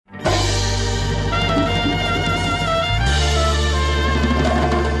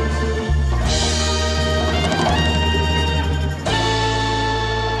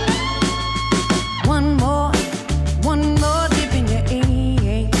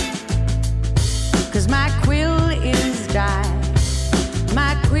my quill is dry.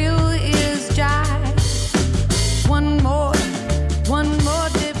 My quill is dry. One more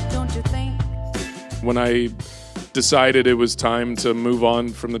dip, don't you think? When I decided it was time to move on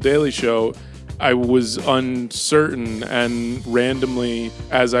from The Daily Show, I was uncertain, and randomly,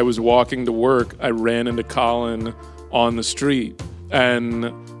 as I was walking to work, I ran into Colin on the street.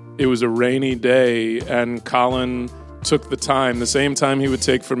 And it was a rainy day, and Colin took the same time he would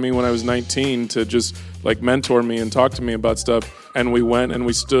take from me when I was 19 to just like mentor me and talk to me about stuff. And we went and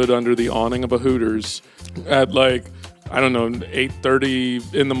we stood under the awning of a Hooters at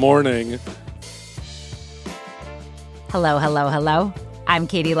 8:30 in the morning. Hello. I'm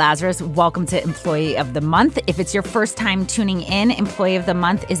Katie Lazarus. Welcome to Employee of the Month. If it's your first time tuning in, Employee of the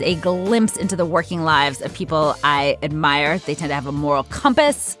Month is a glimpse into the working lives of people I admire. They tend to have a moral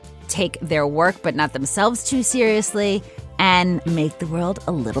compass, take their work but not themselves too seriously, and make the world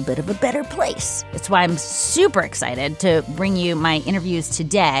a little bit of a better place. That's why I'm super excited to bring you my interviews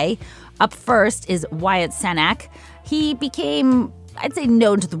today. Up first is Wyatt Cenac. He became, I'd say,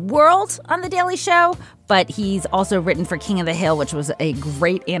 known to the world on The Daily Show, but he's also written for King of the Hill, which was a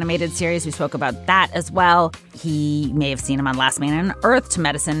great animated series. We spoke about that as well. He may have seen him on Last Man on Earth, To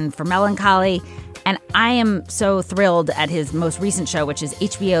Medicine for Melancholy. And I am so thrilled at his most recent show, which is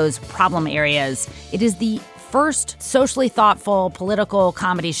HBO's Problem Areas. It is the first socially thoughtful political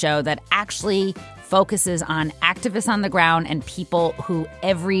comedy show that actually focuses on activists on the ground and people who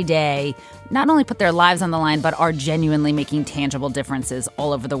every day not only put their lives on the line, but are genuinely making tangible differences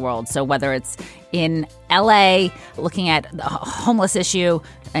all over the world. So whether it's in LA, looking at the homeless issue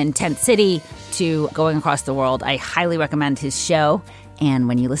in Tent City, to going across the world, I highly recommend his show. And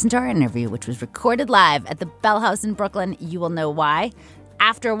when you listen to our interview, which was recorded live at the Bell House in Brooklyn, you will know why.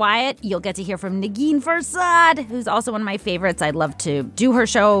 After Wyatt, you'll get to hear from Negin Farsad, who's also one of my favorites. I'd love to do her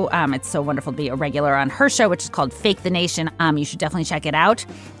show. It's so wonderful to be a regular on her show, which is called Fake the Nation. You should definitely check it out.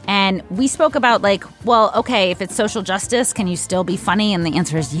 And we spoke about if it's social justice, can you still be funny? And the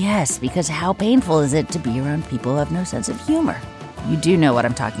answer is yes, because how painful is it to be around people who have no sense of humor? You do know what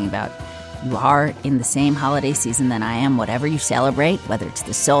I'm talking about. You are in the same holiday season than I am. Whatever you celebrate, whether it's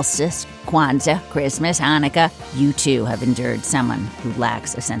the solstice, Kwanzaa, Christmas, Hanukkah, you too have endured someone who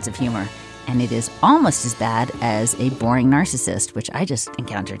lacks a sense of humor. And it is almost as bad as a boring narcissist, which I just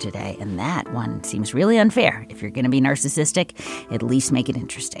encountered today. And that one seems really unfair. If you're going to be narcissistic, at least make it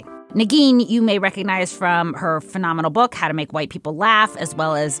interesting. Negin, you may recognize from her phenomenal book, How to Make White People Laugh, as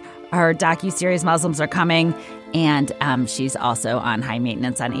well as her docuseries, Muslims Are Coming. And she's also on High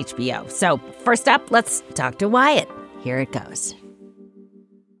Maintenance on HBO. So first up, let's talk to Wyatt. Here it goes.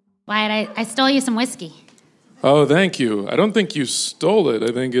 Wyatt, I stole you some whiskey. Oh, thank you. I don't think you stole it.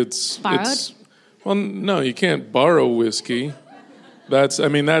 I think it's... Borrowed? Well, no, you can't borrow whiskey.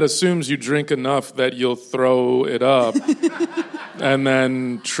 That assumes you drink enough that you'll throw it up and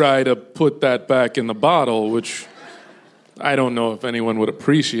then try to put that back in the bottle, which I don't know if anyone would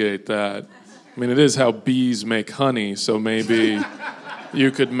appreciate that. It is how bees make honey, so maybe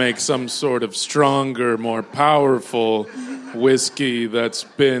you could make some sort of stronger, more powerful whiskey that's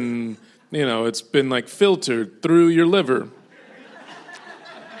been, it's been filtered through your liver.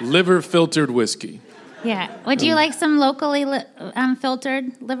 Liver-filtered whiskey. Yeah. Would you like some locally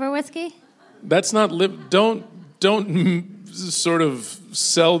filtered liver whiskey? That's not Don't sort of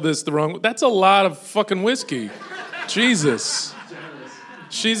sell this the wrong way. That's a lot of fucking whiskey. Jesus.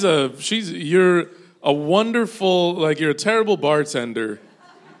 You're a wonderful, you're a terrible bartender,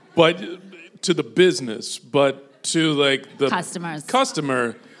 but to the business, but to the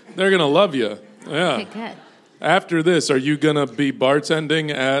customer, they're going to love you. Yeah. Okay, good. After this, are you going to be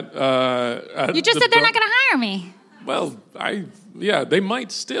bartending at You just said they're not going to hire me. Well, they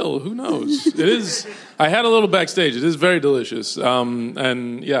might still. Who knows? It is. I had a little backstage. It is very delicious. I'm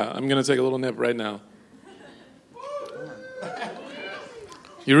going to take a little nip right now.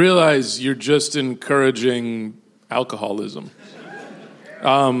 You realize you're just encouraging alcoholism.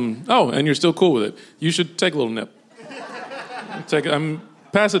 And you're still cool with it. You should take a little nip.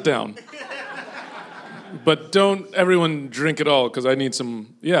 Pass it down. But don't everyone drink it all, because I need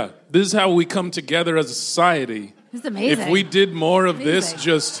some... Yeah, this is how we come together as a society. This is amazing. If we did more of this,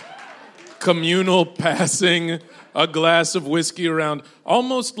 just communal passing a glass of whiskey around,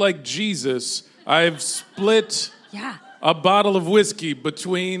 almost like Jesus, I've split... Yeah. A bottle of whiskey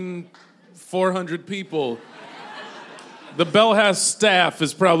between 400 people. The Bell House staff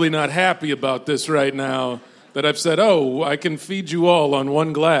is probably not happy about this right now, that I've said, I can feed you all on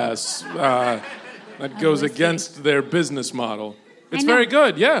one glass. That goes against their business model. It's very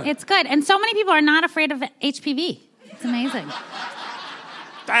good, yeah. It's good. And so many people are not afraid of HPV. It's amazing.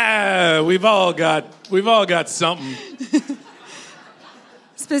 We've all got something.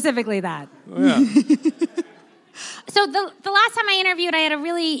 Specifically that. Yeah. So the last time I interviewed, I had a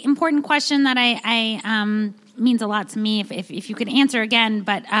really important question that I means a lot to me. If you could answer again,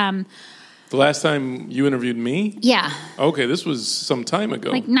 but The last time you interviewed me? yeah, Okay, this was some time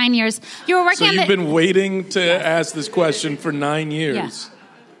ago. like 9 years. You were working So on you've been waiting to ask this question for 9 years. Yeah.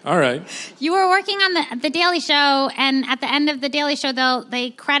 All right. You were working on the Daily Show, and at the end of the Daily Show,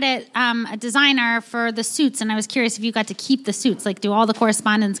 they credit a designer for the suits. And I was curious if you got to keep the suits. Like, do all the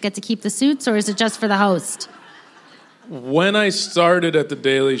correspondents get to keep the suits, or is it just for the host? When I started at the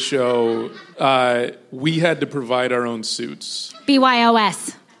Daily Show, we had to provide our own suits.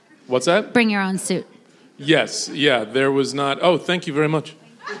 BYOS. What's that? Bring your own suit. Yes. Yeah. There was not. Oh, thank you very much.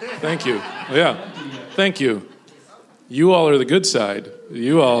 Thank you. Yeah. Thank you. You all are the good side.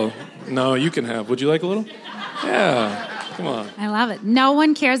 You all. No, you can have. Would you like a little? Yeah. Come on. I love it. No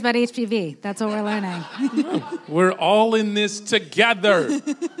one cares about HPV. That's what we're learning. We're all in this together,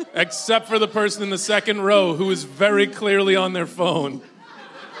 except for the person in the second row who is very clearly on their phone.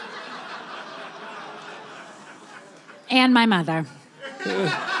 And my mother.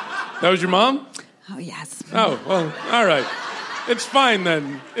 That was your mom? Oh, yes. Oh, well, all right. It's fine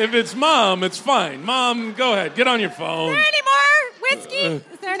then. If it's mom, it's fine. Mom, go ahead. Get on your phone. Is there any more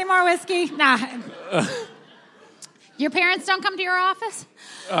whiskey? Is there any more whiskey? Nah. Your parents don't come to your office?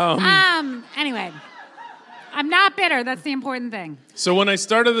 Anyway, I'm not bitter. That's the important thing. So when I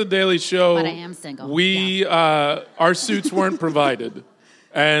started the Daily Show, But I am single. Our suits weren't provided,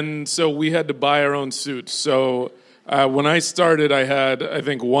 and so we had to buy our own suits. So when I started, I had, I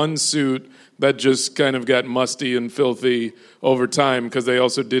think, one suit that just kind of got musty and filthy over time because they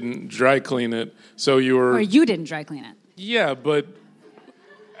also didn't dry clean it. So you were... Or you didn't dry clean it. Yeah, but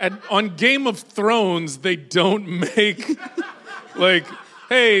on Game of Thrones, they don't make, like,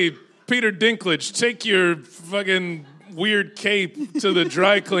 hey, Peter Dinklage, take your fucking weird cape to the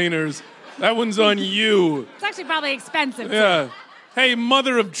dry cleaners. That one's on you. It's actually probably expensive, too. Yeah. Hey,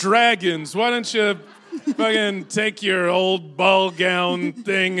 Mother of Dragons, why don't you fucking take your old ball gown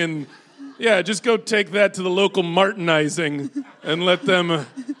thing and, yeah, just go take that to the local Martinizing and let them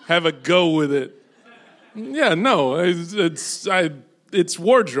have a go with it. Yeah, no, it's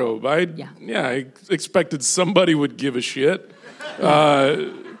wardrobe. I expected somebody would give a shit.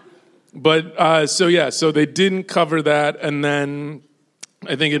 So they didn't cover that. And then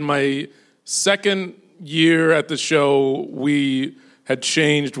I think in my second year at the show, we had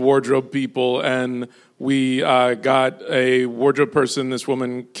changed wardrobe people, and we got a wardrobe person, this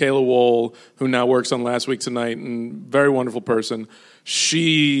woman, Kayla Wohl, who now works on Last Week Tonight, and very wonderful person.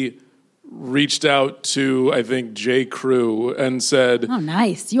 She reached out to, I think, J. Crew and said... Oh,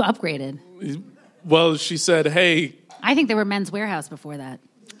 nice. You upgraded. Well, she said, hey... I think there were Men's Warehouse before that.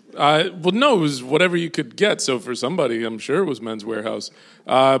 Well, no, it was whatever you could get. So for somebody, I'm sure it was Men's Warehouse.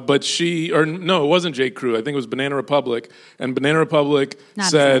 But it wasn't J. Crew. I think it was Banana Republic. And Banana Republic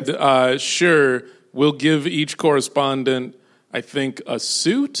said, sure, we'll give each correspondent, I think, a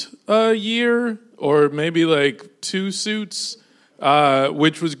suit a year, or maybe like 2 suits,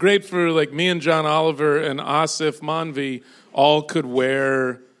 which was great for like me and John Oliver and Asif Manvi all could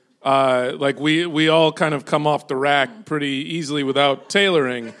wear. Like we all kind of come off the rack pretty easily without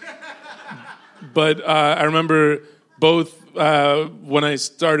tailoring. But I remember both when I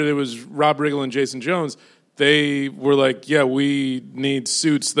started, it was Rob Riggle and Jason Jones. They were like, yeah, we need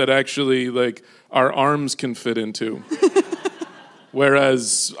suits that actually like our arms can fit into.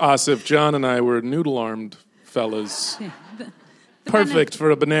 Whereas Asif, John, and I were noodle-armed fellas. Yeah. Perfect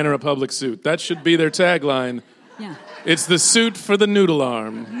for a Banana Republic suit. That should be their tagline. Yeah. It's the suit for the noodle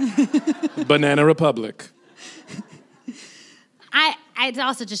arm. Banana Republic. It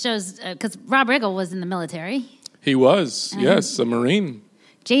also just shows, because Rob Riggle was in the military. He was, yes, a Marine.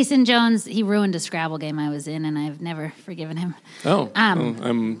 Jason Jones, he ruined a Scrabble game I was in, and I've never forgiven him. Oh. But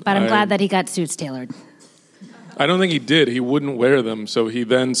I'm glad that he got suits tailored. I don't think he did. He wouldn't wear them, so he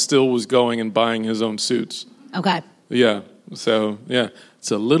then still was going and buying his own suits. Okay. Yeah, so, yeah.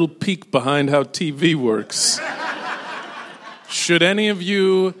 It's a little peek behind how TV works. Should any of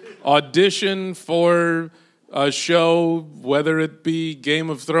you audition for a show, whether it be Game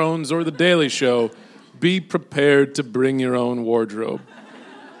of Thrones or The Daily Show, be prepared to bring your own wardrobe.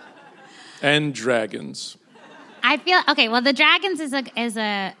 And dragons. I feel, okay, well, the dragons is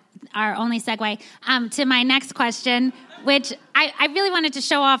our only segue to my next question, which I really wanted to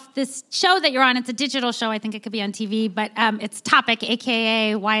show off this show that you're on. It's a digital show. I think it could be on TV, but it's Topic,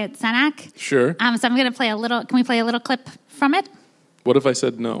 a.k.a. Wyatt Cenac. Sure. So I'm going to play can we play a little clip from it? What if I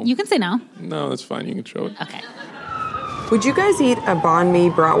said no? You can say no. No, that's fine. You can show it. Okay. Would you guys eat a banh mi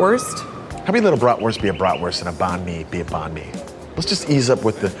bratwurst? How about a little bratwurst be a bratwurst and a banh mi be a banh mi? Let's just ease up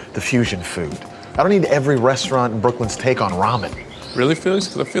with the fusion food. I don't need every restaurant in Brooklyn's take on ramen. Really, Felix?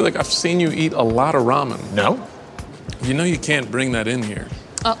 Because I feel like I've seen you eat a lot of ramen. No? You know you can't bring that in here.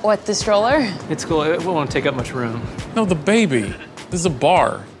 What, the stroller? It's cool. It won't take up much room. No, the baby. This is a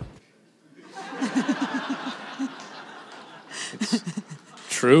bar. It's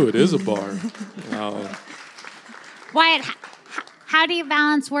true, it is a bar. Wyatt, how do you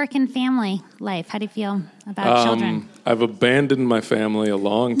balance work and family life? How do you feel about children? I've abandoned my family a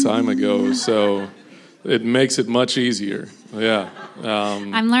long time ago, so it makes it much easier. Yeah.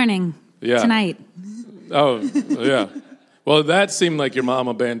 I'm learning tonight. Oh, yeah. Well, that seemed like your mom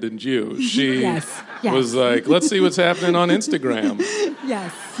abandoned you. She was like, let's see what's happening on Instagram.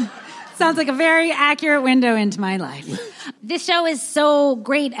 Yes. Sounds like a very accurate window into my life. This show is so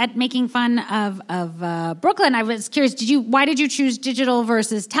great at making fun of Brooklyn. I was curious, why did you choose digital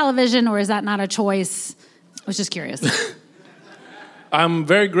versus television, or is that not a choice? I was just curious. I'm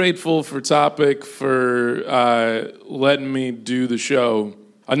very grateful for Topic for letting me do the show.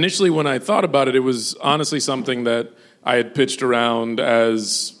 Initially, when I thought about it, it was honestly something that I had pitched around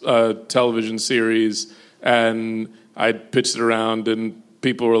as a television series, and I'd pitched it around, and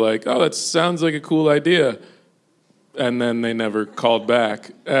people were like, oh, that sounds like a cool idea. And then they never called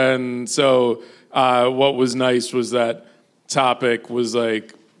back. And so what was nice was that Topic was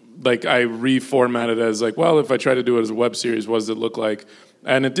like I reformatted it as like, well, if I try to do it as a web series, what does it look like?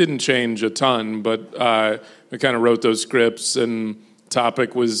 And it didn't change a ton, but we kind of wrote those scripts, and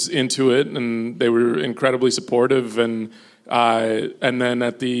Topic was into it, and they were incredibly supportive. And then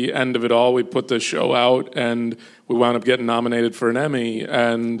at the end of it all, we put the show out, and we wound up getting nominated for an Emmy.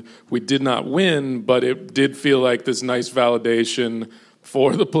 And we did not win, but it did feel like this nice validation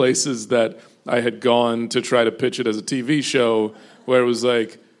for the places that I had gone to try to pitch it as a TV show, where it was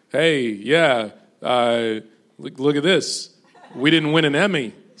like, hey, yeah, look at this. We didn't win an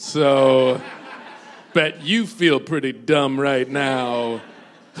Emmy, so bet you feel pretty dumb right now,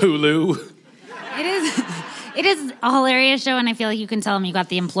 Hulu. It is a hilarious show, and I feel like you can tell them you got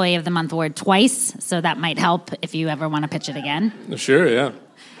the Employee of the Month award twice, so that might help if you ever want to pitch it again. Sure, yeah.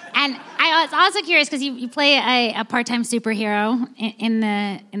 And I was also curious because you play a part-time superhero in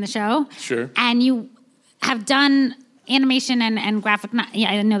the show. Sure. And you have done animation and graphic.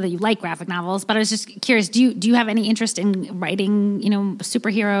 I know that you like graphic novels, but I was just curious. Do you have any interest in writing,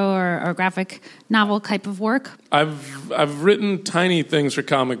 superhero or graphic novel type of work? I've written tiny things for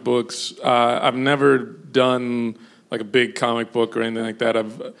comic books. I've never done like a big comic book or anything like that.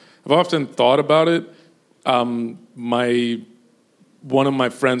 I've often thought about it. One of my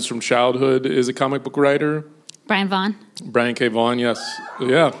friends from childhood is a comic book writer. Brian K. Vaughan, yes.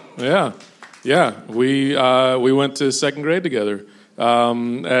 Yeah. We went to second grade together.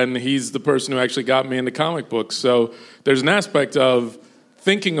 And he's the person who actually got me into comic books. So there's an aspect of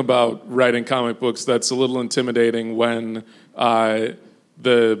thinking about writing comic books that's a little intimidating when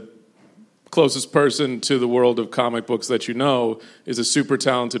the closest person to the world of comic books that you know is a super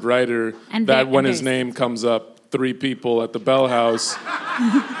talented writer, and that when his name comes up, 3 people at the Bell House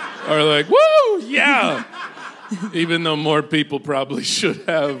are like, woo, yeah! Even though more people probably should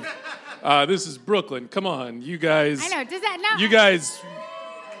have. This is Brooklyn. Come on, you guys. I know. Does that no? You guys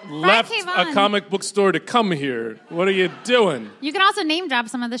left a comic book store to come here. What are you doing? You can also name drop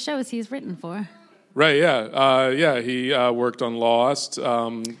some of the shows he's written for. Right, yeah. He worked on Lost.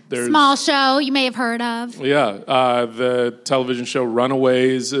 There's Small show you may have heard of. Yeah, the television show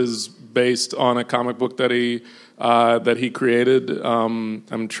Runaways is based on a comic book that he created.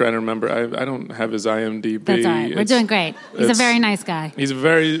 I'm trying to remember. I don't have his IMDb. That's all right. We're doing great. He's a very nice guy. He's a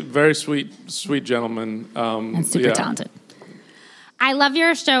very, very sweet gentleman. And super talented. I love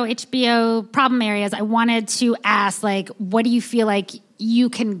your show, HBO Problem Areas. I wanted to ask, what do you feel like you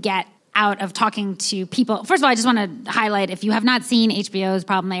can get out of talking to people? First of all, I just want to highlight, if you have not seen HBO's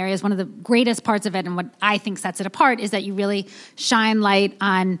Problem Areas, one of the greatest parts of it and what I think sets it apart is that you really shine light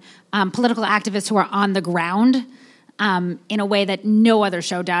on political activists who are on the ground in a way that no other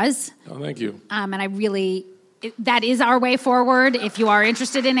show does. Oh, thank you. And that is our way forward. If you are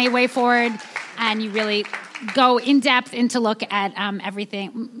interested in a way forward and you really go in depth into look at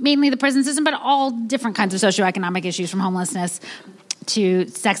everything, mainly the prison system, but all different kinds of socioeconomic issues, from homelessness to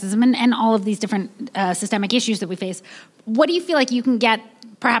sexism and all of these different systemic issues that we face. What do you feel like you can get,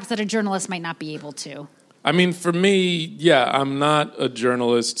 perhaps, that a journalist might not be able to? I mean, for me, I'm not a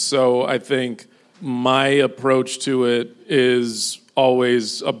journalist, so I think my approach to it is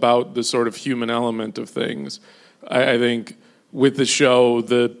always about the sort of human element of things. I think with the show,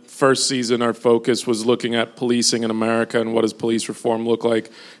 the first season, our focus was looking at policing in America and what does police reform look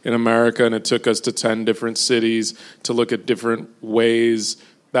like in America. And it took us to 10 different cities to look at different ways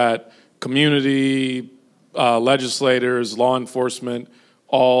that community, legislators, law enforcement,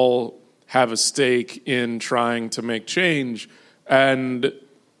 all have a stake in trying to make change. And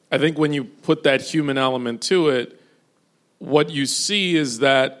I think when you put that human element to it, what you see is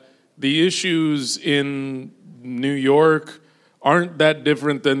that the issues in New York aren't that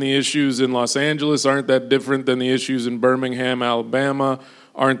different than the issues in Los Angeles, aren't that different than the issues in Birmingham, Alabama,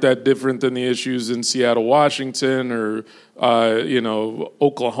 aren't that different than the issues in Seattle, Washington, or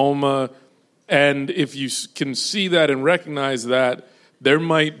Oklahoma. And if you can see that and recognize that, there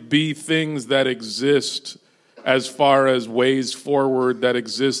might be things that exist as far as ways forward that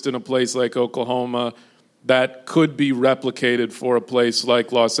exist in a place like Oklahoma that could be replicated for a place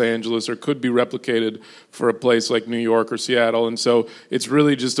like Los Angeles or could be replicated for a place like New York or Seattle. And so it's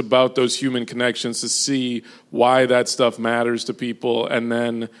really just about those human connections to see why that stuff matters to people, and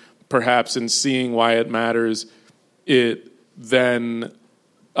then perhaps in seeing why it matters, it then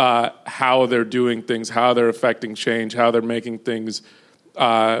how they're doing things, how they're affecting change, how they're making things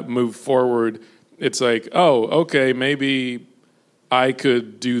move forward. It's like, oh, okay, maybe I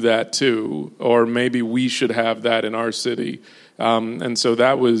could do that too, or maybe we should have that in our city. And so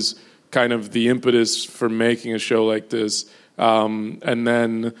that was kind of the impetus for making a show like this. And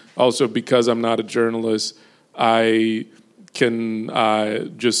then also because I'm not a journalist, I can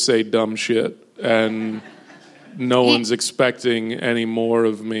just say dumb shit, and no one's expecting any more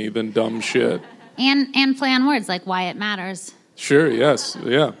of me than dumb shit. And play on words like why it matters. Sure, yes,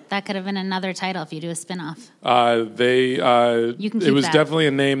 yeah. That could have been another title if you do a spin-off. You can keep it was that. Definitely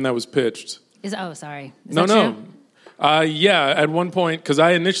a name that was pitched. Sorry. No. Yeah, at one point, because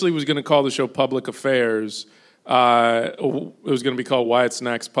I initially was going to call the show Public Affairs. It was going to be called Wyatt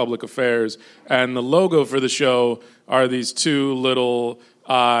Snack's Public Affairs. And the logo for the show are these two little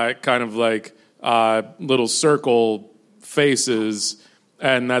kind of like little circle faces.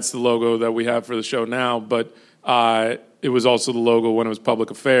 And that's the logo that we have for the show now. But it was also the logo when it was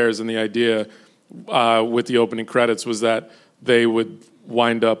Public Affairs, and the idea with the opening credits was that they would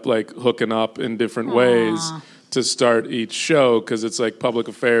wind up like hooking up in different ways to start each show, because it's like public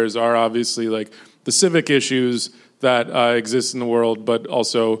affairs are obviously like the civic issues that exist in the world, but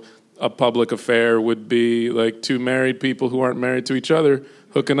also a public affair would be like two married people who aren't married to each other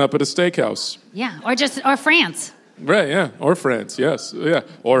hooking up at a steakhouse. Yeah, or France. Right, yeah, or France, yes, yeah,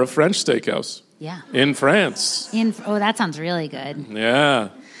 or a French steakhouse. Yeah. In France. That sounds really good. Yeah.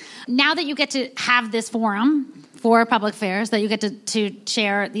 Now that you get to have this forum for public affairs, that you get to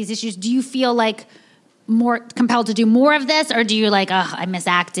share these issues, do you feel like more compelled to do more of this, or do you like, I miss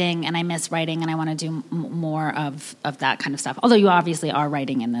acting and I miss writing and I want to do more of that kind of stuff? Although you obviously are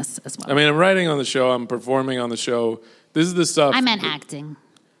writing in this as well. I mean, I'm writing on the show, I'm performing on the show. This is the stuff. I meant acting.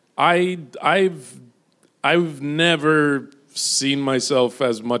 I've never seen myself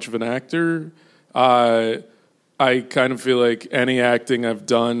as much of an actor. I kind of feel like any acting I've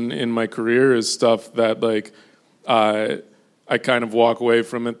done in my career is stuff that like I kind of walk away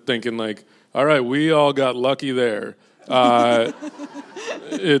from it thinking like, all right, we all got lucky there.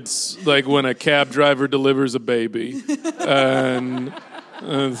 It's like when a cab driver delivers a baby, and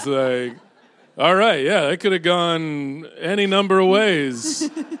it's like, all right, yeah, that could have gone any number of ways,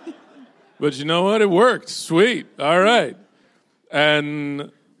 but you know what? It worked. Sweet. All right,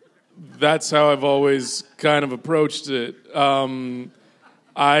 and that's how I've always kind of approached it. I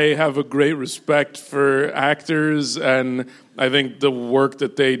have a great respect for actors, and I think the work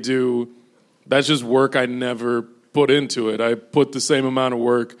that they do, that's just work I never put into it. I put the same amount of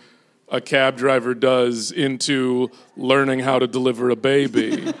work a cab driver does into learning how to deliver a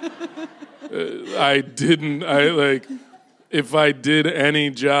baby. If I did any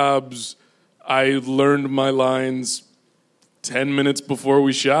jobs, I learned my lines 10 minutes before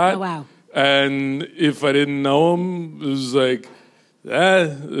we shot. Oh, wow. And if I didn't know them, it was like,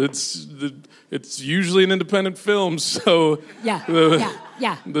 it's usually an independent film, so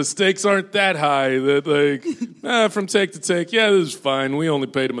the stakes aren't that high. That like from take to take, this is fine. We only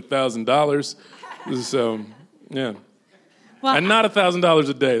paid him $1,000, so yeah. Well, and not $1,000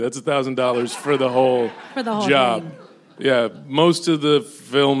 a day. That's $1,000 for the whole job. Thing. Yeah, most of the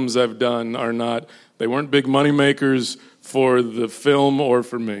films I've done are not. They weren't big money makers for the film or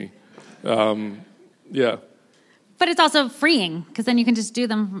for me. Yeah. But it's also freeing, because then you can just do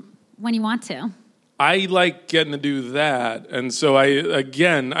them when you want to. I like getting to do that. And so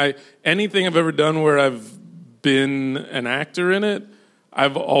anything I've ever done where I've been an actor in it,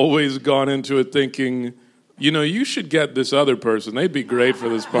 I've always gone into it thinking, you should get this other person. They'd be great for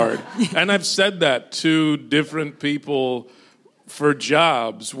this part. And I've said that to different people for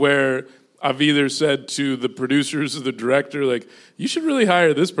jobs where I've either said to the producers or the director, like, you should really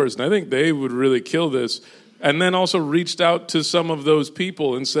hire this person. I think they would really kill this. And then also reached out to some of those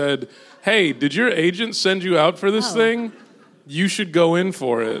people and said, hey, did your agent send you out for this thing? You should go in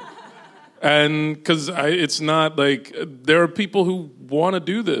for it. And because it's not like, there are people who want to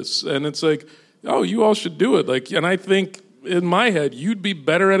do this. And it's like, oh, you all should do it. Like, and I think in my head, you'd be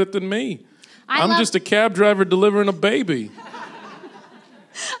better at it than me. I'm just a cab driver delivering a baby.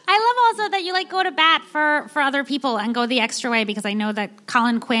 I love also that you go to bat for other people and go the extra way, because I know that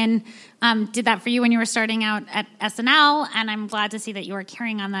Colin Quinn did that for you when you were starting out at SNL, and I'm glad to see that you are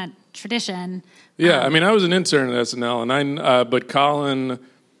carrying on that tradition. Yeah, I mean, I was an intern at SNL, and but Colin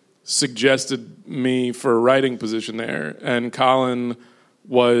suggested me for a writing position there, and Colin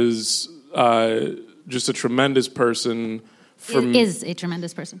was just a tremendous person. Is a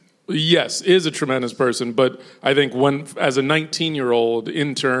tremendous person. Yes, is a tremendous person, but I think as a 19-year-old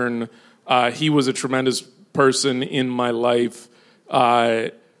intern, he was a tremendous person in my life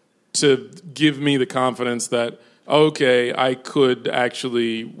to give me the confidence that, okay, I could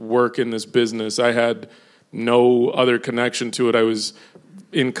actually work in this business. I had no other connection to it. I was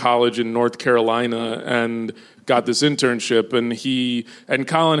in college in North Carolina and got this internship, and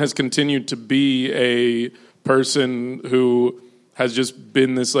Colin has continued to be a person who has just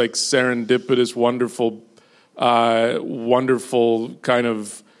been this serendipitous, wonderful kind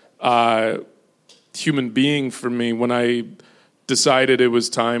of human being for me. When I decided it was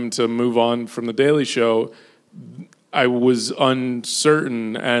time to move on from The Daily Show, I was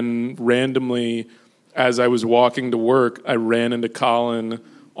uncertain, and randomly, as I was walking to work, I ran into Colin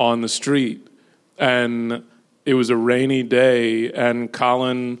on the street, and it was a rainy day, and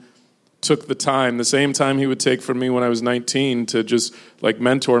Colin took the same time he would take from me when I was 19 to just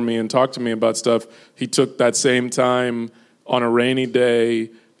mentor me and talk to me about stuff. He took that same time on a rainy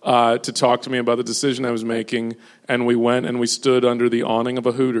day to talk to me about the decision I was making, and we went and we stood under the awning of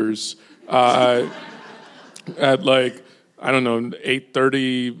a Hooters at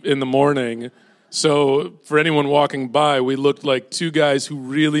 8:30 in the morning. So for anyone walking by, we looked like two guys who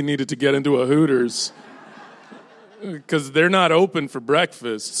really needed to get into a Hooters, because they're not open for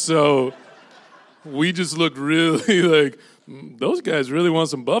breakfast. So we just looked really like, those guys really want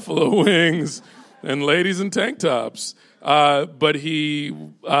some buffalo wings and ladies in tank tops. But he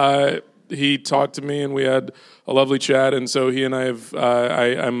talked to me, and we had a lovely chat. And so he and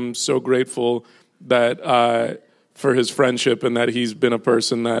I'm so grateful that for his friendship, and that he's been a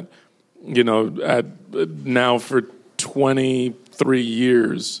person that, now for 23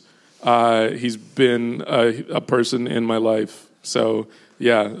 years, he's been a person in my life. So,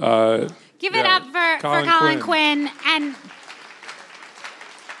 yeah. Give it up for Colin Quinn. And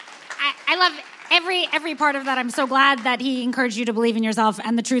I love every part of that. I'm so glad that he encouraged you to believe in yourself.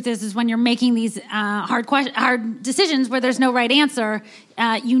 And the truth is when you're making these hard decisions where there's no right answer,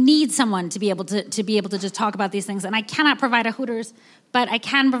 you need someone to be able to just talk about these things. And I cannot provide a Hooters, but I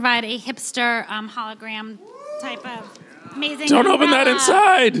can provide a hipster hologram type of amazing. Don't open that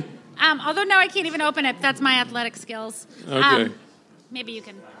inside. Although no, I can't even open it. That's my athletic skills. Okay. Maybe you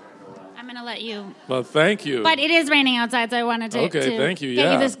can. I'm going to let you. Well, thank you. But it is raining outside, so I wanted to thank you.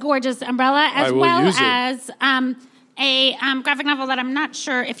 get you this gorgeous umbrella, as well as a graphic novel that I'm not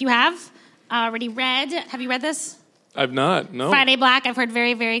sure if you have already read. Have you read this? I've not, no. Friday Black. I've heard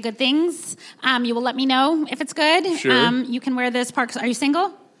very, very good things. You will let me know if it's good. Sure. You can wear this Park. Are you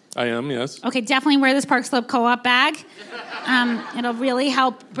single? I am, yes. Okay, definitely wear this Park Slope Co-op bag. It'll really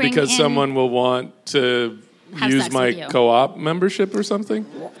help bring because someone will want to use my co-op membership or something?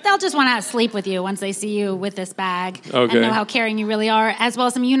 They'll just want to sleep with you once they see you with this bag and know how caring you really are, as well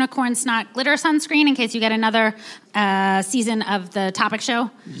as some Unicorn Snot glitter sunscreen in case you get another season of the Topic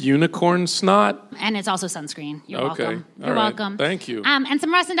Show. Unicorn Snot? And it's also sunscreen. You're welcome. You're All right. welcome. Thank you. And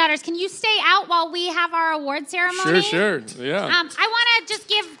some Russ and Daughters. Can you stay out while we have our award ceremony? Sure, yeah. I want to just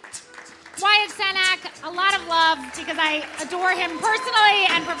give Wyatt Cenac a lot of love because I adore him personally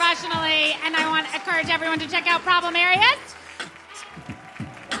and professionally, and I want to encourage everyone to check out Problem Areas.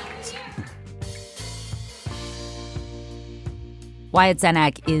 Wyatt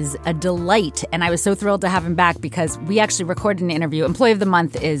Cenac is a delight, and I was so thrilled to have him back because we actually recorded an interview. Employee of the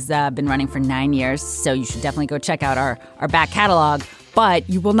Month has been running for 9 years, so you should definitely go check out our back catalog. But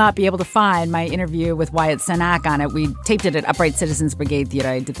you will not be able to find my interview with Wyatt Cenac on it. We taped it at Upright Citizens Brigade Theater.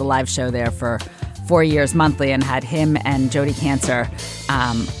 I did the live show there for 4 years monthly and had him and Jodie Cancer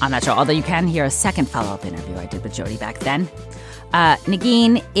on that show. Although you can hear a second follow-up interview I did with Jodie back then.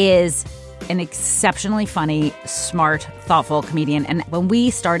 Negin is an exceptionally funny, smart, thoughtful comedian. And when we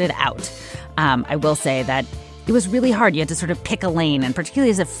started out, I will say that it was really hard. You had to sort of pick a lane. And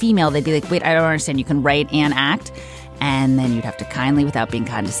particularly as a female, they'd be like, wait, I don't understand. You can write and act. And then you'd have to kindly, without being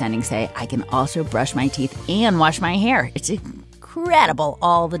condescending, say, I can also brush my teeth and wash my hair. It's incredible,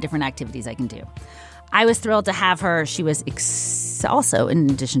 all the different activities I can do. I was thrilled to have her. She was also, in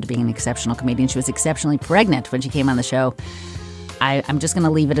addition to being an exceptional comedian, she was exceptionally pregnant when she came on the show. I'm just going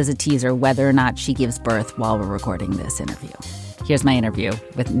to leave it as a teaser whether or not she gives birth while we're recording this interview. Here's my interview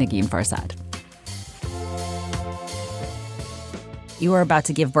with Negin Farsad. You are about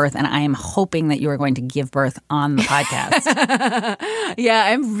to give birth, and I am hoping that you are going to give birth on the podcast. Yeah,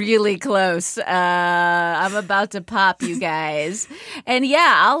 I'm really close. I'm about to pop, you guys. And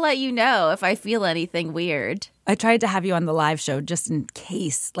yeah, I'll let you know if I feel anything weird. I tried to have you on the live show just in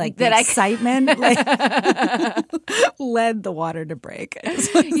case, like, the excitement led the water to break.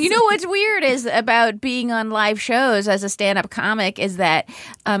 You know what's weird is about being on live shows as a stand-up comic is that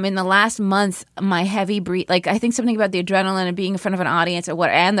in the last month, my heavy breath, like I think something about the adrenaline and being in front of an audience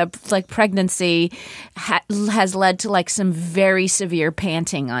and the like pregnancy has led to like some very severe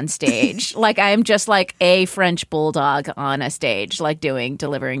panting on stage. Like I am just like a French bulldog on a stage, like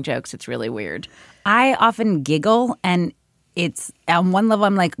delivering jokes. It's really weird. I often giggle, and it's on one level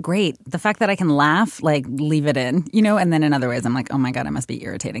I'm like, great. The fact that I can laugh, like, leave it in, and then in other ways I'm like, oh my God, I must be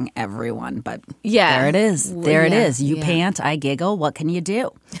irritating everyone. But yeah, there it is. There it is. You pant, I giggle. What can you do?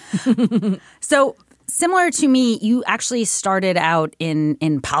 So similar to me, you actually started out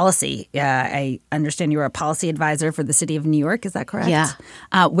in policy. I understand you were a policy advisor for the city of New York. Is that correct? Yeah.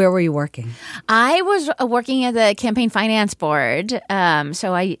 Where were you working? I was working at the campaign finance board.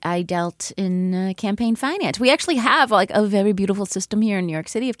 So I dealt in campaign finance. We actually have like a very beautiful system here in New York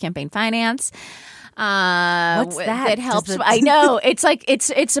City of campaign finance. What's that? That helps. I know. It's like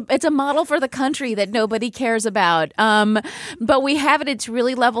it's a model for the country that nobody cares about. But we have it. It's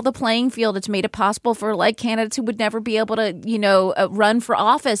really leveled the playing field. It's made it possible for like candidates who would never be able to, run for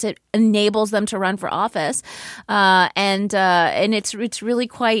office. It enables them to run for office, and it's really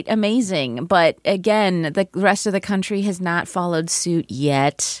quite amazing. But again, the rest of the country has not followed suit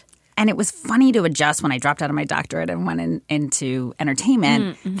yet. And it was funny to adjust when I dropped out of my doctorate and went into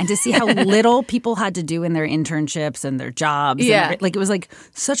entertainment and to see how little people had to do in their internships and their jobs. Yeah. And it was like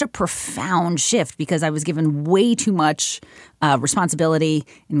such a profound shift because I was given way too much responsibility,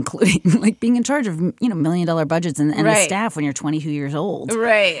 including like being in charge of, $1 million budgets and right. the staff when you're 22 years old.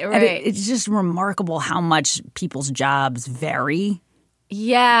 Right. And it's just remarkable how much people's jobs vary.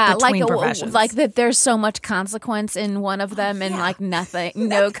 Yeah, like that there's so much consequence in one of them and like nothing,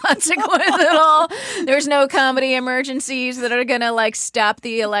 no consequence at all. There's no comedy emergencies that are going to like stop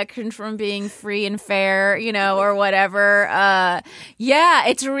the election from being free and fair, or whatever. Yeah,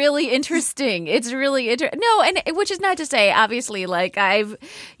 it's really interesting. It's really No, and which is not to say, obviously, like I've,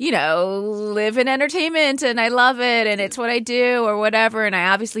 live in entertainment and I love it and it's what I do or whatever. And I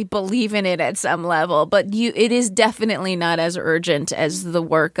obviously believe in it at some level, but it is definitely not as urgent as the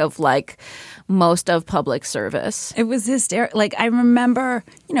work of like most of public service. It was hysterical. Like I remember,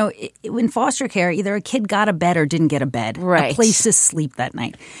 in foster care, either a kid got a bed or didn't get a bed, right. A place to sleep that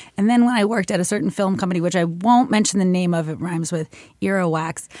night. And then when I worked at a certain film company, which I won't mention the name of, it rhymes with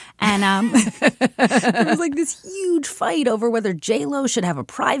Earwax, and there was like this huge fight over whether J-Lo should have a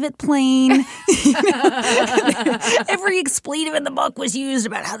private plane. Every expletive in the book was used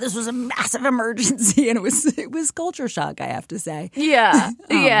about how this was a massive emergency, and it was culture shock, I have to say. Yeah,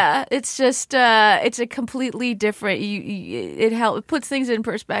 yeah. It's just it's a completely different. It puts things in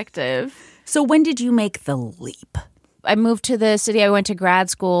perspective. So when did you make the leap? I moved to the city. I went to grad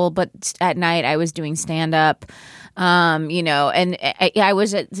school, but at night I was doing stand-up. And I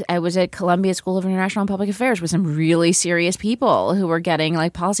was at Columbia School of International and Public Affairs with some really serious people who were getting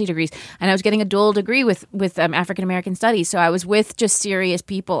like policy degrees, and I was getting a dual degree with African American studies. So I was with just serious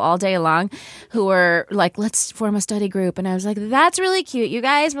people all day long who were like, let's form a study group, and I was like, that's really cute, you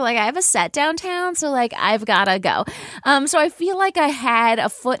guys. But like, I have a set downtown, so like I've gotta go. So I feel like I had a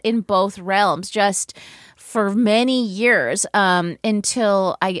foot in both realms, just for many years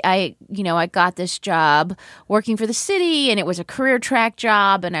until I got this job working for the city, and it was a career track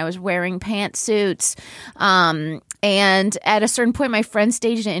job, and I was wearing pantsuits. And at a certain point, my friends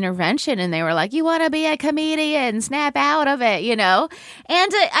staged an intervention, and they were like, "You want to be a comedian? Snap out of it," And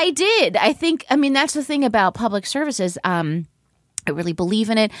I did. That's the thing about public services. I really believe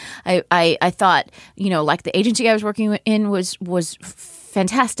in it. I thought, like the agency I was working in was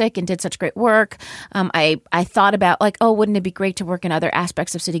fantastic and did such great work. I thought about like, oh, wouldn't it be great to work in other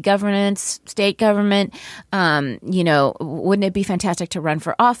aspects of city governance, state government? Wouldn't it be fantastic to run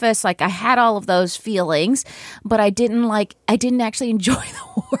for office? Like I had all of those feelings, but I didn't actually enjoy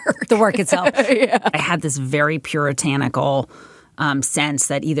the work. The work itself. Yeah. I had this very puritanical sense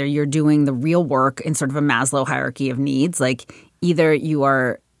that either you're doing the real work in sort of a Maslow hierarchy of needs, like either you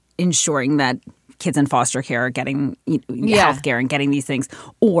are ensuring that kids in foster care are getting health care and getting these things,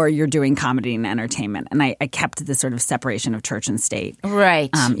 or you're doing comedy and entertainment. And I kept this sort of separation of church and state. Right.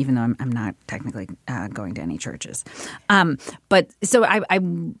 Even though I'm not technically going to any churches. But so I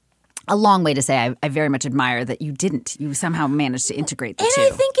a long way to say I very much admire that you didn't. You somehow managed to integrate the two.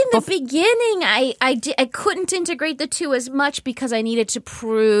 And I think in the beginning I couldn't integrate the two as much because I needed to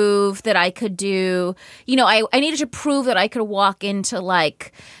prove that I could do, I needed to prove that I could walk into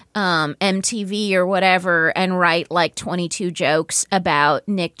like MTV or whatever and write like 22 jokes about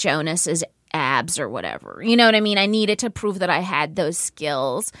Nick Jonas's abs or whatever. You know what I mean? I needed to prove that I had those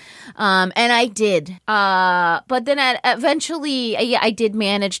skills. And I did. But then eventually, I did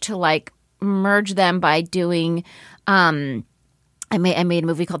manage to like merge them by doing I made a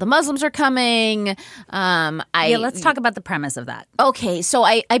movie called The Muslims Are Coming. Let's talk about the premise of that. Okay, so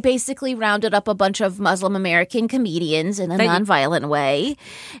I basically rounded up a bunch of Muslim American comedians in a nonviolent way,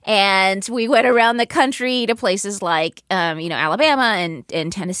 and we went around the country to places like Alabama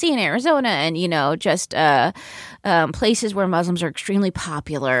and Tennessee and Arizona, and just places where Muslims are extremely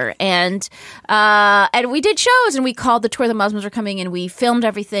popular, and we did shows, and we called the tour The Muslims Are Coming, and we filmed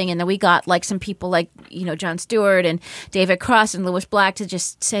everything, and then we got like some people like Jon Stewart and David Cross and Louis Black to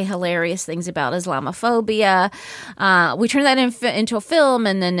just say hilarious things about Islamophobia. We turned that into a film,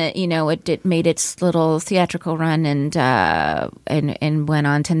 and then it made its little theatrical run and went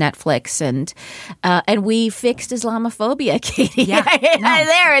on to Netflix, and we fixed Islamophobia, Katie. Yeah,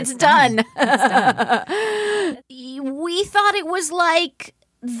 it's done. We thought it was like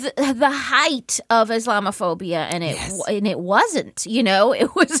the height of Islamophobia, and it wasn't.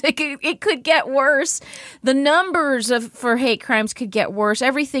 It could get worse. The numbers for hate crimes could get worse.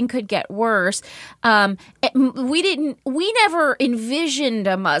 Everything could get worse. We never envisioned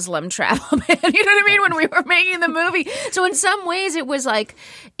a Muslim travel ban. You know what I mean? When we were making the movie, so in some ways it was like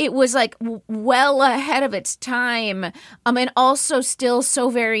well ahead of its time, and also still so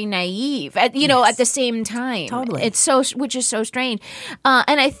very naive. At the same time, totally. It's which is so strange.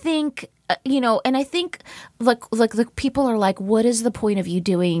 And I think, like people are like, what is the point of you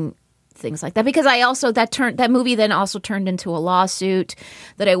doing things like that? Because that movie then also turned into a lawsuit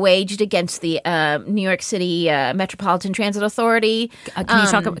that I waged against the New York City Metropolitan Transit Authority.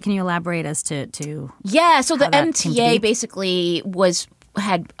 Can you elaborate as to Yeah, so the MTA basically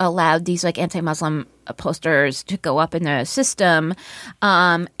had allowed these like anti-Muslim posters to go up in the system,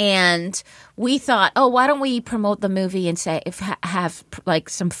 and we thought, oh, why don't we promote the movie and have like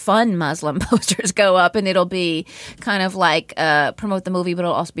some fun Muslim posters go up, and it'll be kind of like promote the movie, but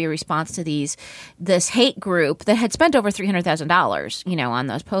it'll also be a response to this hate group that had spent over $300,000, on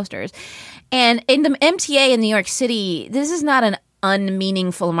those posters. And in the MTA in New York City, this is not an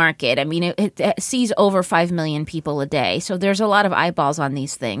unmeaningful market. I mean, it sees over 5 million people a day. So there's a lot of eyeballs on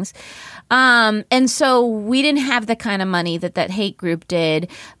these things. And so we didn't have the kind of money that hate group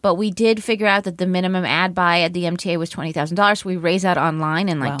did, but we did figure out that the minimum ad buy at the MTA was $20,000. So we raised that online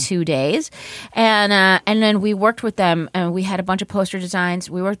in 2 days. And then we worked with them, and we had a bunch of poster designs.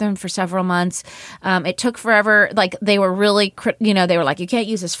 We worked with them for several months. It took forever. Like they were really, they were like, you can't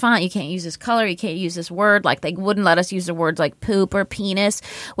use this font, you can't use this color, you can't use this word. Like they wouldn't let us use the words like poop or penis,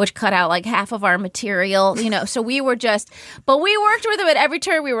 which cut out like half of our material, So we were but we worked with them at every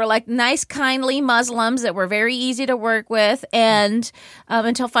turn. We were like nice, kindly Muslims that were very easy to work with, and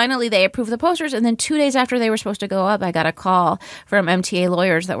until finally they approved the posters. And then 2 days after they were supposed to go up, I got a call from MTA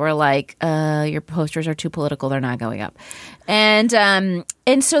lawyers that were like, your posters are too political, they're not going up. And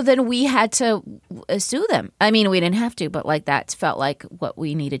so then we had to sue them. I mean, we didn't have to, but like that felt like what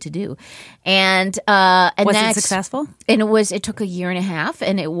we needed to do. And was it successful? And it took a year and a half,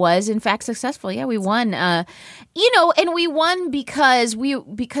 and it was in fact successful. Yeah, we won. And we won because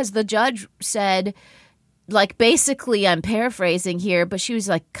the judge said, like, basically, I'm paraphrasing here, but she was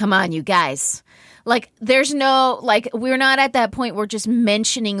like, "Come on, you guys." Like, there's no, like, we're not at that point where just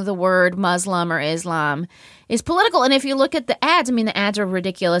mentioning the word Muslim or Islam is political. And if you look at the ads, I mean, the ads are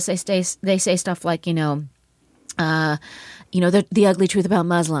ridiculous. They say stuff like, the ugly truth about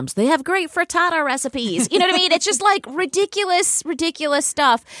Muslims. They have great frittata recipes. You know what I mean? It's just like ridiculous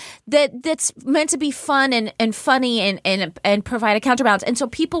stuff that's meant to be fun and funny and provide a counterbalance. And so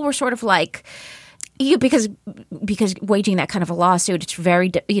people were sort of like, because waging that kind of a lawsuit, it's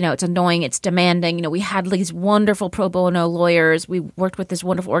very, it's annoying, it's demanding. We had these wonderful pro bono lawyers. We worked with this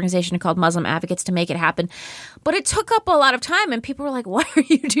wonderful organization called Muslim Advocates to make it happen. But it took up a lot of time, and people were like, why are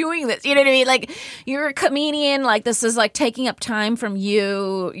you doing this? You know what I mean? Like, you're a comedian. Like, this is like taking up time from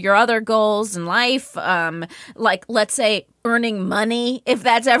your other goals in life. Like, let's say, earning money, if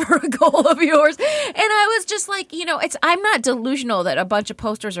that's ever a goal of yours. And I was just like, I'm not delusional that a bunch of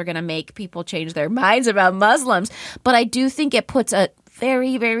posters are going to make people change their minds about Muslims, but I do think it puts a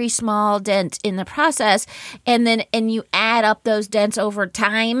very, very small dent in the process, and you add up those dents over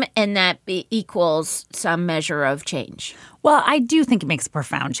time, and that equals some measure of change. Well, I do think it makes a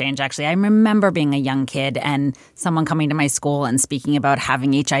profound change, actually. I remember being a young kid and someone coming to my school and speaking about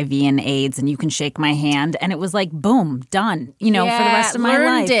having HIV and AIDS, and you can shake my hand, and it was like, boom, done, for the rest of my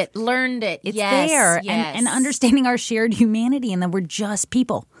life. Learned it. It's yes, there. yes. And understanding our shared humanity and that we're just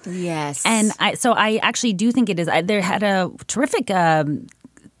people. Yes. And I actually do think it is. They had a terrific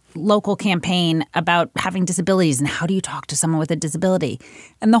local campaign about having disabilities and how do you talk to someone with a disability.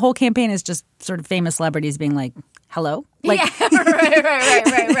 And the whole campaign is just sort of famous celebrities being like, hello? Like, yeah,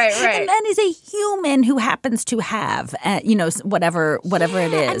 right. And that is a human who happens to have, whatever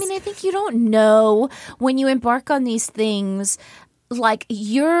it is. I mean, I think you don't know when you embark on these things. Like,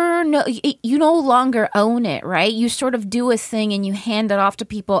 you no longer own it, right? You sort of do a thing and you hand it off to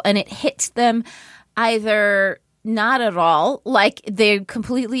people, and it hits them either not at all, like they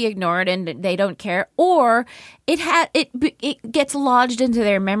completely ignore it and they don't care, or it gets lodged into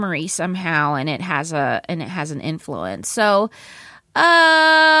their memory somehow, and it has an influence. So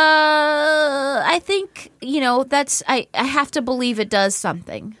I think that's I have to believe it does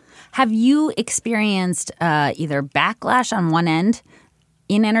something. Have you experienced either backlash on one end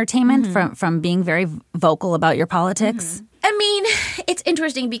in entertainment from being very vocal about your politics? I mean, it's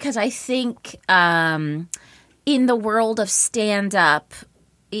interesting because I think in the world of stand-up,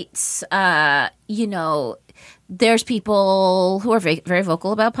 it's, there's people who are very, very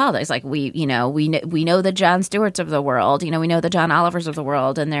vocal about politics. Like we know the Jon Stewarts of the world. We know the John Olivers of the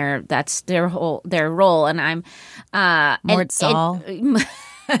world, and that's their role. And I'm Mort Saul.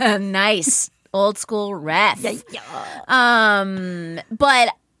 Nice old school ref. But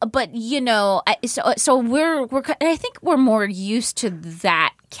so we're I think we're more used to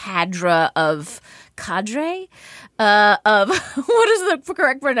that cadre of what is the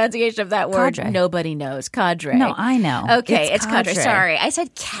correct pronunciation of that word? Cadre. Nobody knows. Cadre. No, I know. Okay, it's cadre. Sorry, I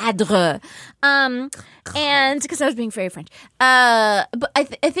said cadre. And because I was being very French. But I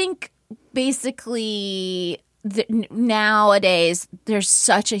think basically nowadays there's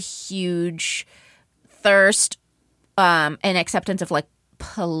such a huge thirst and acceptance of like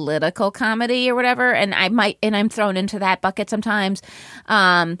political comedy or whatever, and I'm thrown into that bucket sometimes.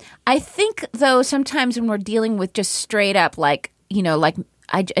 I think though sometimes when we're dealing with just straight up like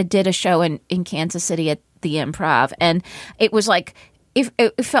I did a show in Kansas City at the Improv, and it was like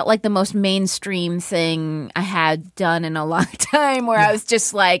it felt like the most mainstream thing I had done in a long time, where I was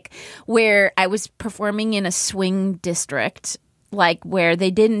just like, where I was performing in a swing district, like where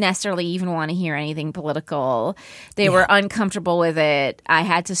they didn't necessarily even want to hear anything political. They were uncomfortable with it. I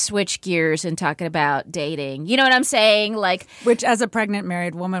had to switch gears and talk about dating. You know what I'm saying? Like, which as a pregnant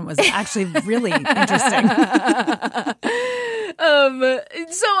married woman was actually really interesting. So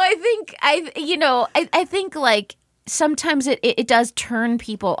I think like sometimes it does turn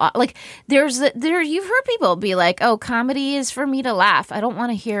people off. Like you've heard people be like, oh, comedy is for me to laugh. I don't want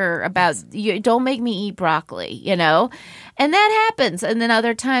to hear about you. Don't make me eat broccoli, and that happens. And then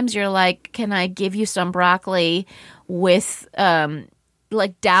other times you're like, can I give you some broccoli with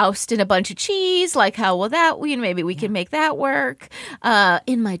like doused in a bunch of cheese? Like, how will that, maybe we can make that work.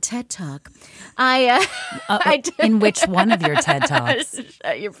 In my TED Talk, in which one of your TED Talks?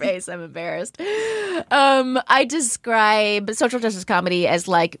 Shut your face, I'm embarrassed. I describe social justice comedy as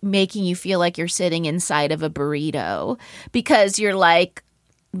like making you feel like you're sitting inside of a burrito, because you're like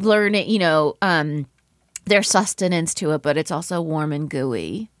learning, there's sustenance to it, but it's also warm and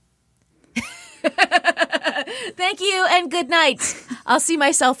gooey. Thank you and good night. I'll see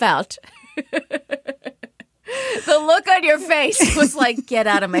myself out. The look on your face was like, get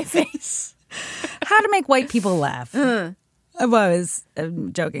out of my face. How to make white people laugh. Well, I was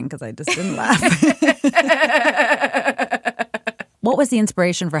joking because I just didn't laugh. What was the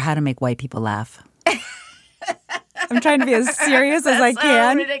inspiration for how to make white people laugh? I'm trying to be as serious as I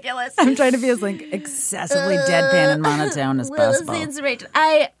can. So ridiculous. I'm trying to be as like excessively deadpan and monotone as possible. The inspiration.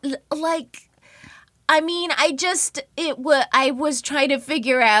 I was trying to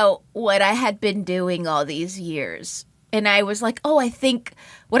figure out what I had been doing all these years. And I was like, I think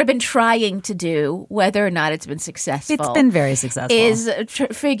what I've been trying to do, whether or not it's been successful. It's been very successful. Is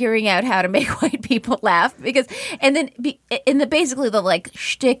figuring out how to make white people laugh. Basically the like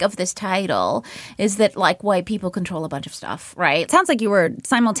shtick of this title is that like white people control a bunch of stuff, right? It sounds like you were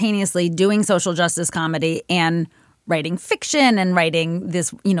simultaneously doing social justice comedy and writing fiction and writing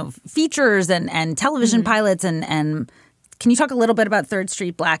this, features and television pilots and can you talk a little bit about Third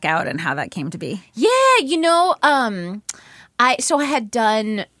Street Blackout and how that came to be? Yeah, I had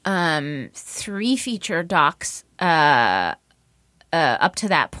done 3 feature docs up to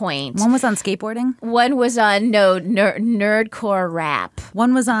that point. One was on skateboarding. One was on nerdcore rap.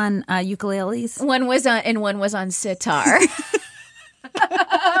 One was on ukuleles. One was on sitar.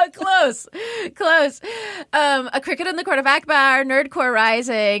 Close. A Cricket in the Court of Akbar, Nerdcore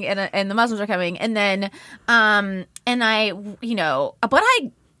Rising, and the Muslims are coming, and then, and I, but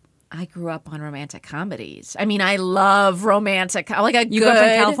I grew up on romantic comedies. I mean, I love romantic, You grew up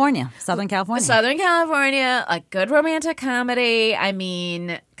in California, Southern California, a good romantic comedy. I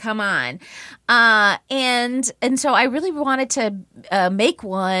mean, come on, and so I really wanted to make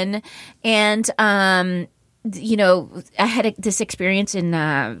one, and I had this experience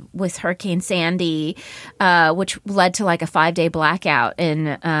with Hurricane Sandy, which led to like a 5-day blackout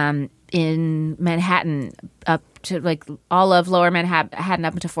in Manhattan up to like all of Lower Manhattan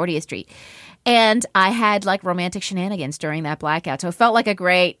up into 40th Street, and I had like romantic shenanigans during that blackout. So it felt like a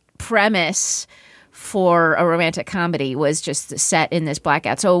great premise for a romantic comedy was just set in this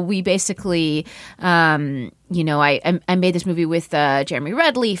blackout. So we basically, I made this movie with Jeremy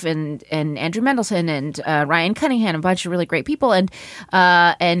Redleaf and Andrew Mendelsohn and Ryan Cunningham, a bunch of really great people, and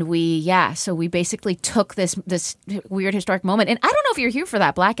we basically took this weird historic moment. And I don't know if you're here for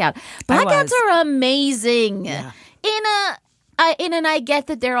that blackout. Blackouts are amazing. Yeah. I get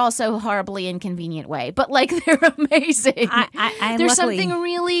that they're also horribly inconvenient way, but like they're amazing. There's something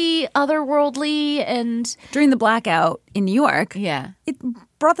really otherworldly, and during the blackout in New York, it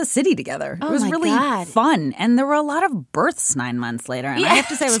brought the city together. It was really fun, and there were a lot of births 9 months later. And I have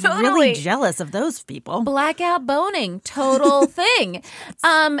to say, I was really jealous of those people. Blackout boning, total thing.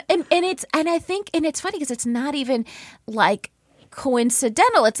 And it's funny because it's not even like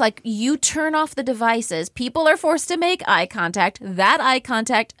coincidental. It's like you turn off the devices, people are forced to make eye contact. That eye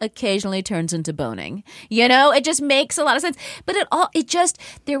contact occasionally turns into boning. It just makes a lot of sense. But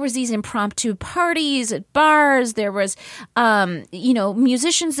there was these impromptu parties at bars. There was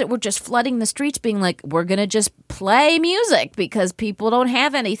musicians that were just flooding the streets being like, we're gonna just play music because people don't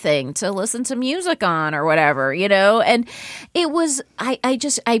have anything to listen to music on or whatever, and it was I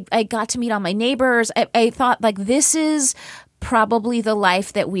got to meet all my neighbors. I thought like this is probably the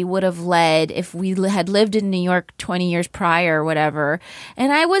life that we would have led if we had lived in New York 20 years prior or whatever.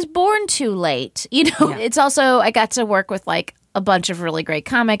 And I was born too late. It's also, I got to work with like a bunch of really great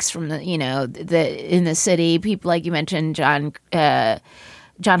comics from in the city. People like you mentioned, John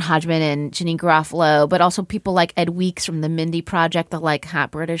Hodgman and Janine Garofalo, but also people like Ed Weeks from the Mindy Project, the like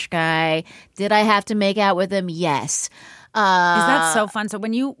hot British guy. Did I have to make out with him? Yes. Is that so fun? So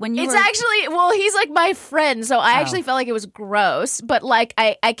when you it's actually he's like my friend, so I actually felt like it was gross, but like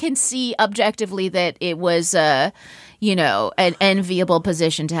I can see objectively that it was an enviable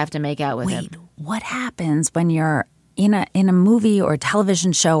position to have to make out with him. What happens when you're in a movie or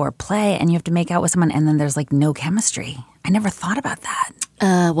television show or play and you have to make out with someone and then there's like no chemistry? I never thought about that.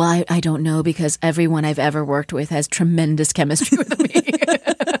 Well, I don't know because everyone I've ever worked with has tremendous chemistry with me.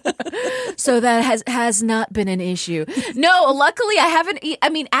 So that has not been an issue. No, luckily I haven't. I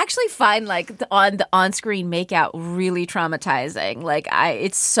mean, actually find like the on-screen makeout really traumatizing. Like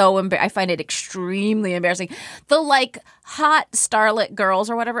it's so I find it extremely embarrassing. The like hot starlet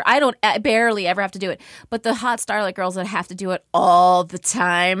girls or whatever, I barely ever have to do it. But the hot starlet girls that have to do it all the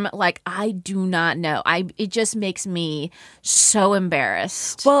time, like I do not know. It just makes me so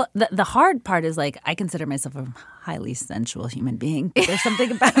embarrassed. Well, the hard part is like I consider myself a highly sensual human being. There's something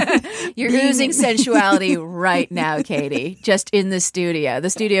about you're oozing sensuality right now, Katie. Just in the studio.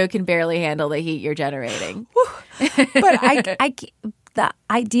 The studio can barely handle the heat you're generating. But the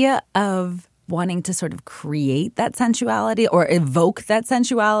idea of wanting to sort of create that sensuality or evoke that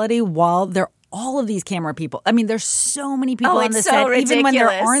sensuality while there are all of these camera people. I mean, there's so many people on the set. Ridiculous. Even when there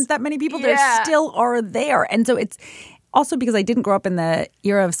aren't that many people, there still are there. And so it's also because I didn't grow up in the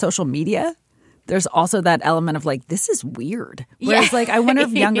era of social media. There's also that element of like, this is weird. Whereas like, I wonder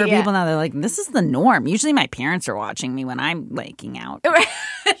if younger people now, they're like, this is the norm. Usually my parents are watching me when I'm making out.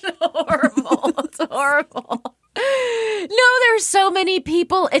 It's horrible. It's horrible. No, there's so many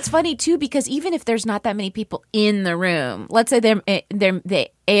people. It's funny too because even if there's not that many people in the room, let's say they're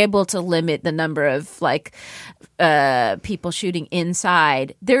able to limit the number of like people shooting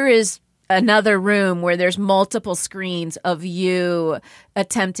inside. There is another room where there's multiple screens of you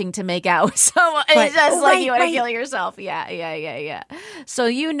attempting to make out with someone. It's just like you want to kill yourself. Yeah. So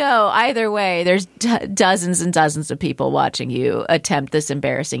either way, there's dozens and dozens of people watching you attempt this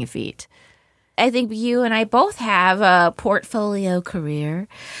embarrassing feat. I think you and I both have a portfolio career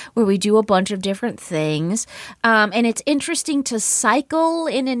where we do a bunch of different things. And it's interesting to cycle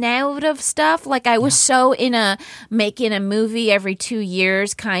in and out of stuff. Like I was so in making a movie every 2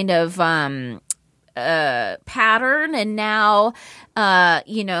 years kind of pattern. And now, I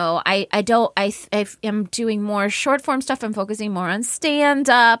am doing more short form stuff. I'm focusing more on stand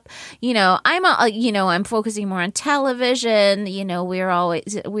up. I'm focusing more on television. We're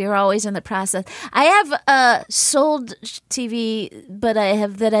always in the process. I have sold TV, but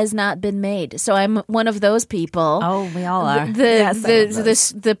that has not been made. So I'm one of those people. Oh, we all are.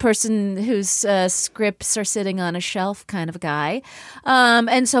 The person whose scripts are sitting on a shelf kind of guy.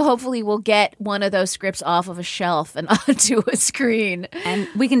 And so hopefully we'll get one of those scripts off of a shelf and onto a screen. And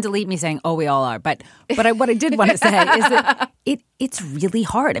we can delete me saying, oh, we all are. But what I did want to say is that it's really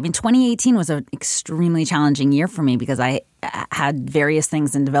hard. I mean, 2018 was an extremely challenging year for me because I had various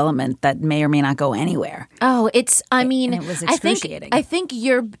things in development that may or may not go anywhere. Oh, it was excruciating. I think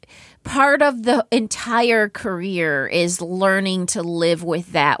you're part of the entire career is learning to live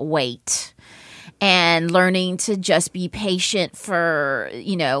with that weight. And learning to just be patient for,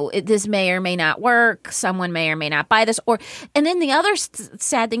 this may or may not work. Someone may or may not buy this. And then the other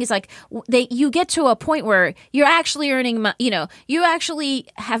sad thing is like you get to a point where you're actually earning, you actually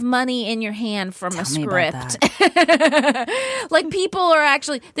have money in your hand from a script. Like people are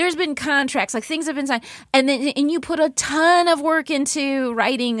actually, there's been contracts, like things have been signed. And you put a ton of work into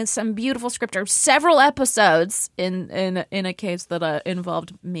writing some beautiful script or several episodes in a case that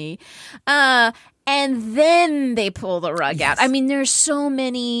involved me. And then they pull the rug out. I mean, there's so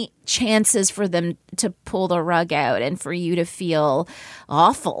many chances for them to pull the rug out and for you to feel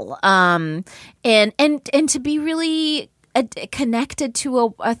awful. And to be really connected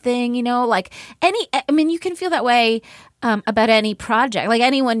to a thing, you can feel that way about any project. Like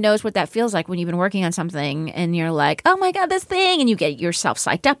anyone knows what that feels like when you've been working on something and you're like, oh my God, this thing. And you get yourself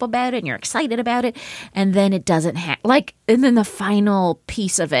psyched up about it and you're excited about it. And then it doesn't and then the final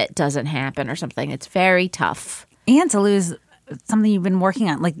piece of it doesn't happen or something. It's very tough. And to lose something you've been working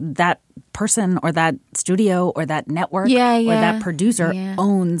on, like that person or that studio or that network or that producer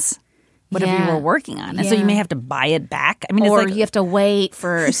owns whatever you were working on. And so you may have to buy it back. I mean, or you have to wait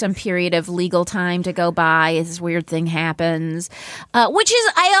for some period of legal time to go by as this weird thing happens, which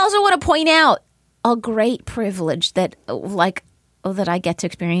is, I also want to point out, a great privilege that that I get to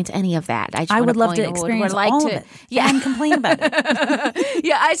experience any of that. I would love to experience all of it. Yeah, and complain about it.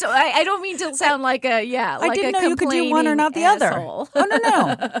 I don't mean to sound like a I didn't know you could do one or not the asshole. Other. Oh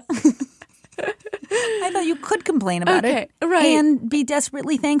no. I thought you could complain about it and be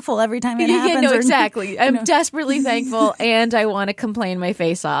desperately thankful every time it happens. No, exactly. I'm desperately thankful and I want to complain my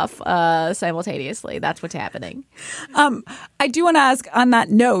face off simultaneously. That's what's happening. I do want to ask on that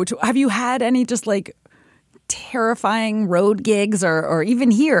note, have you had any just like terrifying road gigs or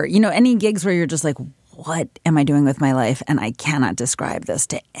even here, any gigs where you're just like, what am I doing with my life? And I cannot describe this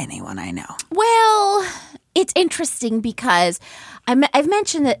to anyone I know. Well, it's interesting because I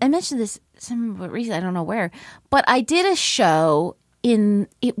mentioned this some reason, I don't know where, but I did a show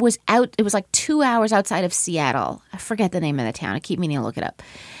it was like 2 hours outside of Seattle. I forget the name of the town. I keep meaning to look it up.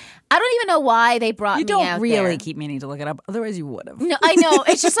 I don't even know why they brought me out there. You don't really keep meaning to look it up. Otherwise, you would have. No, I know.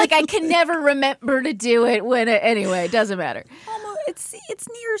 It's just like I can never remember to do it anyway, it doesn't matter. It's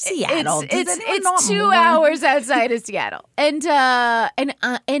near Seattle. It's 2 hours outside of Seattle, and there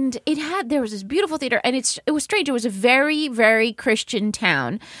was this beautiful theater, and it was strange. It was a very, very Christian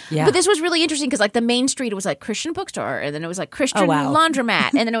town, but this was really interesting because like the main street was like Christian bookstore, and then it was like Christian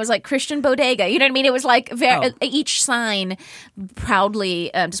laundromat, and then it was like Christian bodega. You know what I mean? It was like each sign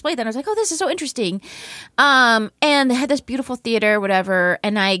proudly displayed that. And I was like, oh, this is so interesting, and they had this beautiful theater, whatever.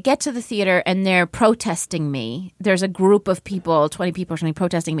 And I get to the theater, and they're protesting me. There's a group of people. 20 people or something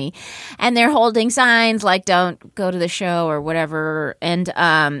protesting me, and they're holding signs like "Don't go to the show" or whatever, and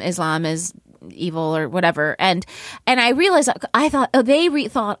Islam is evil or whatever. And I realized I thought they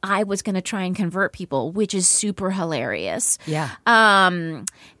thought I was going to try and convert people, which is super hilarious. Yeah.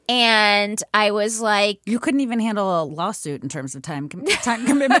 And I was like, You couldn't even handle a lawsuit in terms of time commitment. I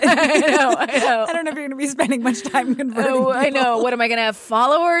know. I don't know if you're going to be spending much time converting people. I know. What am I going to have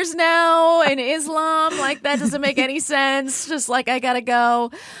followers now in Islam? Like, that doesn't make any sense. Just like, I got to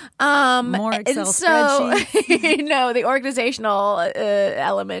go. More Excel spreadsheets. No, the organizational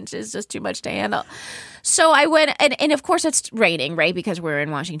element is just too much to handle. So I went, and of course it's raining, right? Because we're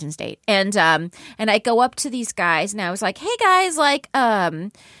in Washington State. And I go up to these guys, and I was like, hey, guys, like,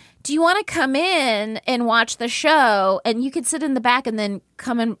 do you want to come in and watch the show? And you can sit in the back and then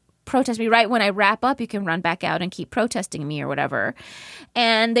come and protest me. Right when I wrap up, you can run back out and keep protesting me or whatever.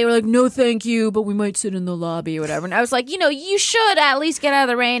 And they were like, no, thank you, but we might sit in the lobby or whatever. And I was like, you should at least get out of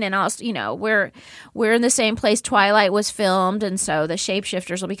the rain. And also, we're in the same place Twilight was filmed. And so the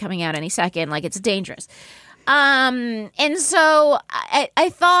shapeshifters will be coming out any second. Like, it's dangerous. And so I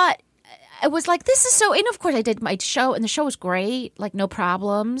thought, I was like, this is so, and of course I did my show, and the show was great, like no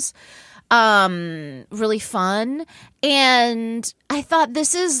problems, really fun. And I thought,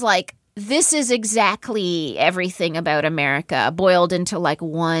 this is exactly everything about America boiled into like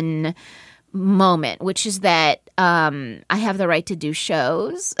one moment, which is that I have the right to do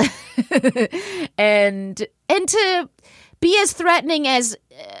shows and to be as threatening as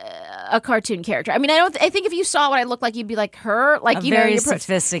a cartoon character. I mean, I think if you saw what I look like, you'd be like her. Like, a very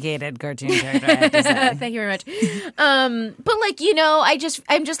sophisticated cartoon character, I have to say. Thank you very much. But like,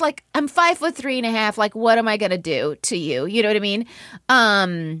 I'm just like, I'm 5'3.5". Like, what am I gonna do to you? You know what I mean?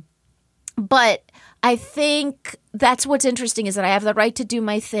 But I think that's what's interesting, is that I have the right to do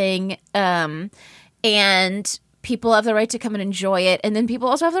my thing, and people have the right to come and enjoy it, and then people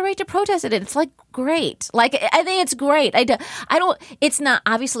also have the right to protest it. And it's like great. Like, I think it's great. I don't. It's not,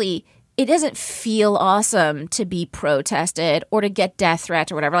 obviously. It doesn't feel awesome to be protested or to get death threats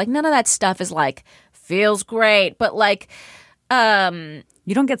or whatever. Like, none of that stuff is like feels great. But like, you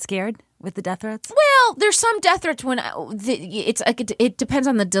don't get scared with the death threats? Well, there's some death threats when it's like it depends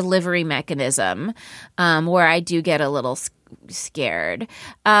on the delivery mechanism, where I do get a little scared.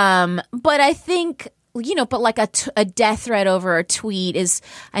 But I think, but like a death threat over a tweet is,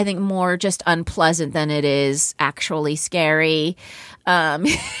 I think, more just unpleasant than it is actually scary.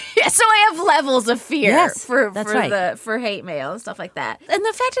 So I have levels of fear for hate mail and stuff like that. And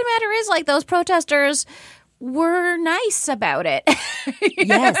the fact of the matter is, like, those protesters were nice about it.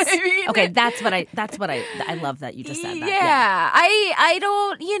 Yes. I mean? Okay, that's what I love that you just said that. Yeah.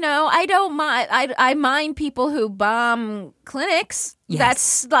 I don't mind. I mind people who bomb clinics. Yes.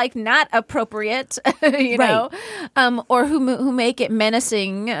 That's like not appropriate, know, or who make it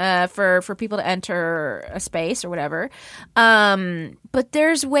menacing for people to enter a space or whatever. But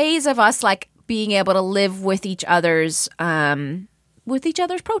there's ways of us like being able to live with each other's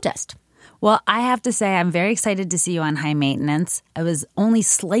protest. Well, I have to say, I'm very excited to see you on High Maintenance. I was only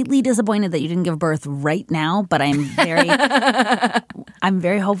slightly disappointed that you didn't give birth right now, but I'm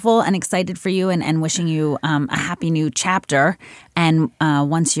very hopeful and excited for you, and wishing you a happy new chapter. And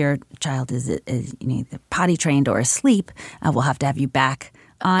once your child is either potty trained or asleep, we'll have to have you back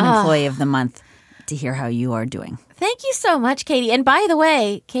on Employee of the Month to hear how you are doing. Thank you so much, Katie. And by the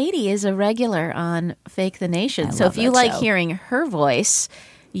way, Katie is a regular on Fake the Nation. So if you like hearing her voice,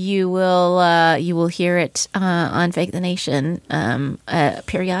 you will hear it on Fake the Nation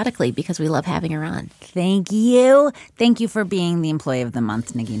periodically, because we love having her on. Thank you. Thank you for being the Employee of the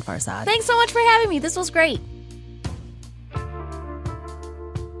Month, Negin Farsad. Thanks so much for having me. This was great.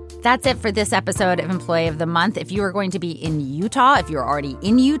 That's it for this episode of Employee of the Month. If you are going to be in Utah, if you're already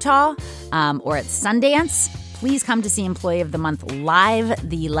in Utah or at Sundance, please come to see Employee of the Month live.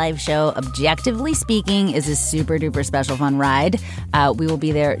 The live show, Objectively Speaking, is a super duper special fun ride. We will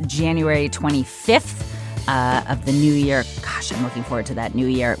be there January 25th of the new year. Gosh, I'm looking forward to that new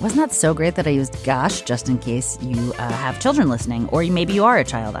year. Wasn't that so great that I used gosh just in case you have children listening, or maybe you are a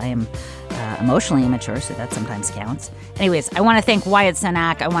child. I am emotionally immature, so that sometimes counts. Anyways, I want to thank Wyatt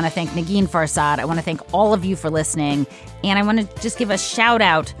Cenac. I want to thank Negin Farsad. I want to thank all of you for listening. And I want to just give a shout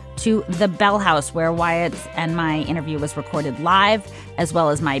out to the Bell House, where Wyatt and my interview was recorded live, as well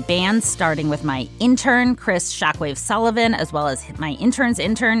as my band, starting with my intern, Chris Shockwave Sullivan, as well as my intern's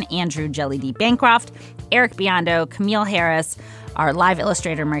intern, Andrew Jelly D. Bancroft, Eric Biondo, Camille Harris, our live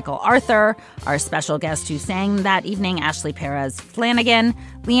illustrator, Michael Arthur, our special guest who sang that evening, Ashley Perez Flanagan,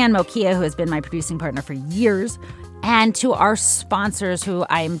 Leanne Mokia, who has been my producing partner for years, and to our sponsors, who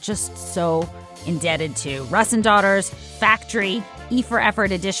I am just so indebted to: Russ and Daughters, Factory, E for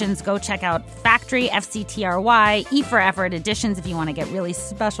Effort Editions. Go check out Factory, FCTRY, E for Effort Editions if you want to get really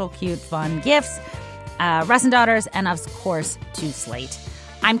special, cute, fun gifts. Russ and Daughters, and of course, to Slate.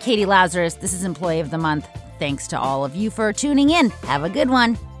 I'm Katie Lazarus. This is Employee of the Month. Thanks to all of you for tuning in. Have a good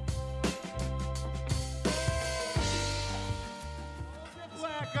one.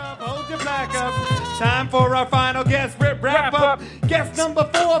 Hold your plaque up. Time for our final guest wrap up. Guest number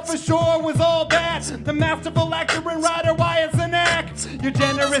 4 for sure was all that. The masterful actor and writer Wyatt Cenac. Your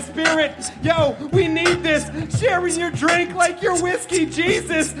generous spirit, yo, we need this. Sharing your drink like your whiskey,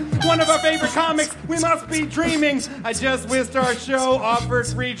 Jesus. One of our favorite comics, we must be dreaming. I just wished our show offered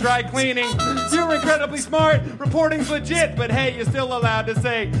free dry cleaning. You're incredibly smart, reporting's legit, but hey, you're still allowed to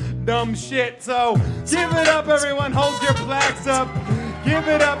say dumb shit. So give it up, everyone. Hold your plaques up. Give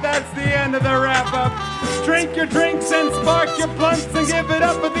it up, that's the end of the wrap-up. Drink your drinks and spark your blunts and give it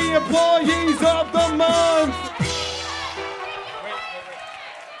up for the employees of the